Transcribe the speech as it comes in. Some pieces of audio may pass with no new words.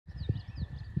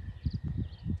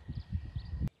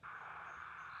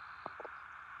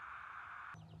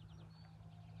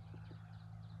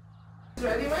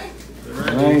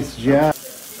Nice job.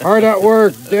 Hard at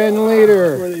work, den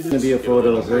leader. It's gonna be a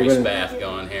photo. Grease bath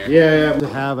going here. Yeah, to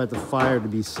have at the fire to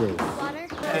be safe.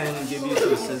 And give you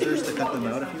some scissors to cut them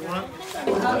out if you want.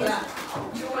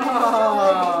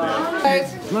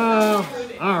 Smile.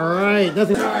 All right.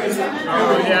 Nothing.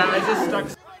 Oh yeah, I just stuck.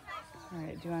 All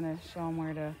right, do you want to show him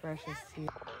where to brush his teeth?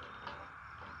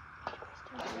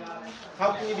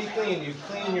 How can you be clean? You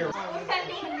clean your.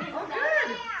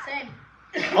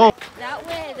 Oh. That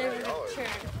way there's a turn.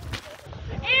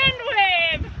 And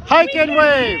wave! Hike and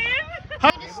wave.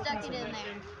 I just stuck it in there.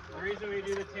 The reason we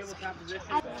do the tabletop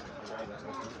position.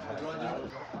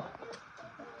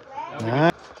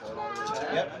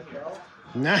 Yep.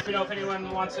 Nah. You know, if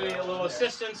anyone wants a little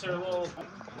assistance or a little.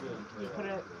 You put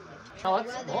it. Oh,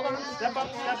 let's hold on. Step up,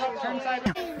 turn side.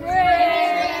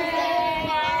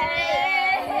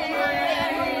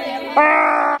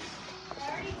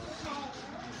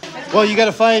 Well, you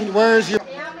gotta find where's your.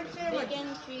 Bacon,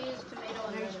 cheese, tomato,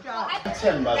 and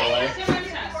 10, by the way.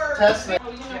 Test it. I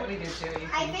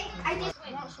think I just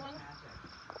won't swing.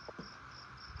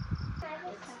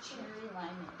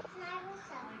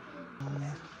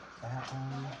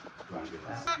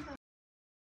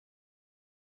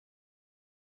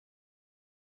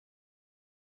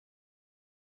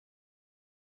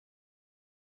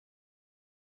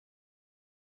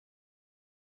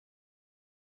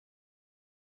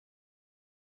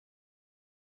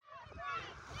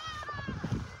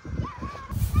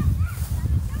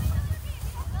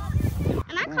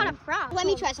 And I caught a frog. Let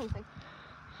me try something.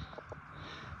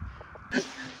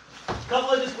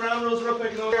 Couple of just ground rules real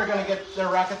quick. We're going to get their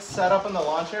rackets set up in the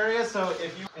launch area. So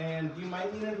if you, and you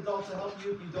might need an adult to help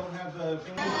you if you don't have the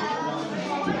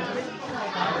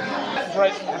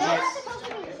right.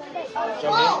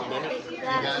 Jump in.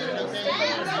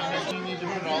 You need to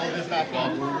put all of this back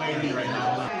up. We're waiting right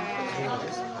now.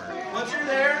 Once you're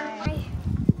there.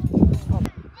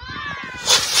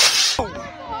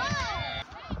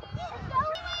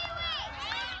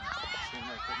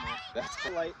 That's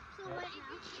polite.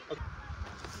 Okay.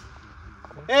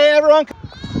 Hey everyone!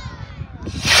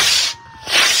 It's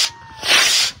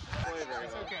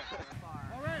okay.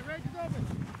 All right, ready to go.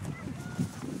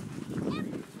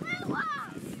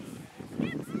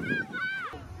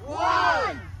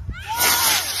 One!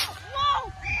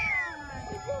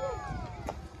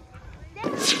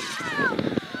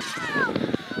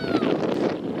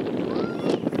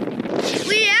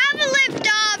 We have a lift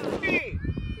off! 3,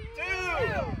 2,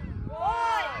 1!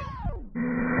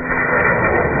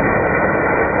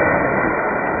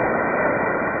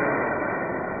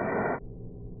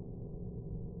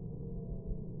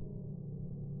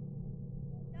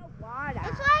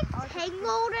 It's like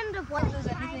tangled into what is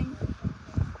anything?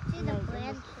 See the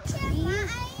branch?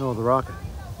 No, the rocket.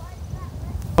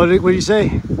 What did you say?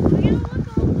 We're gonna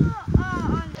look over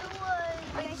on the wood.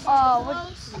 Oh,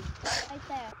 what's right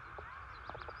there?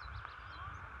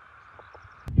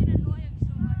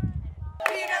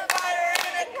 Peanut butter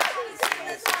in a cup, sing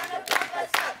the song to pump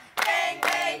us up. Bang,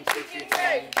 bang, choo choo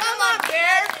train. Come on,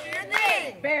 Bears, do your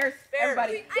thing. Bears,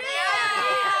 everybody. Yeah.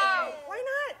 Why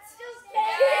not? Just yeah.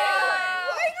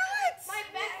 Why not? My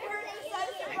back hurts. To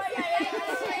the right,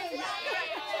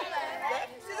 to the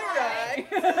left, to the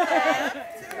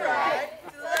right, to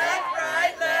the left,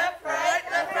 right, left, right,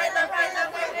 left, right, left, right,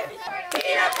 left, right.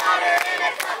 Peanut butter in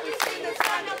a cup, we sing the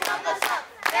song to pump us up.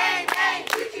 Bang, bang,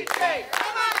 choo choo train.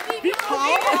 Come on, people.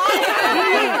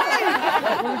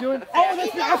 What are we doing? Oh,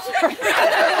 that's the Oscar.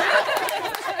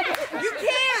 You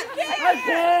can't. I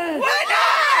can. Why not?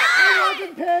 I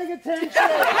wasn't paying attention.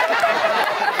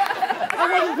 I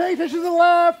wasn't paying attention to the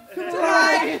left, to the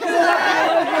right, to the left,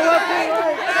 to the left, to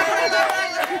the right.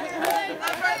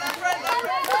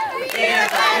 Peanut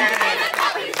butter in a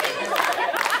cup, we sing the song.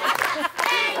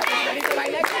 Bang, bang,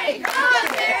 come on,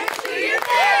 Bears, do your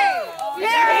thing.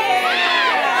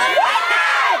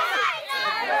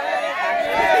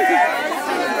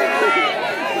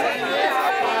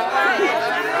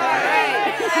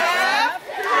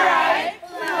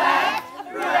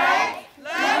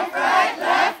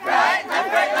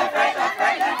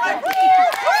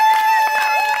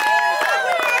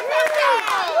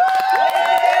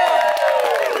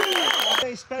 A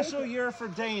special year for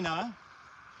Dana.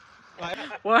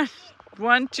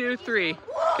 One, two, three.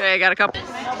 Okay, I got a couple.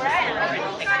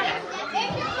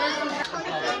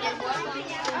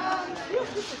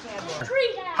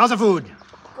 How's the food?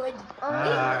 Good.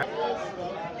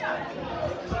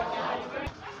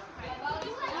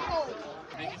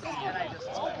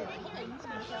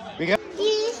 We got.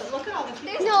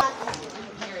 No.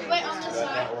 Wait, on this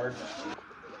side.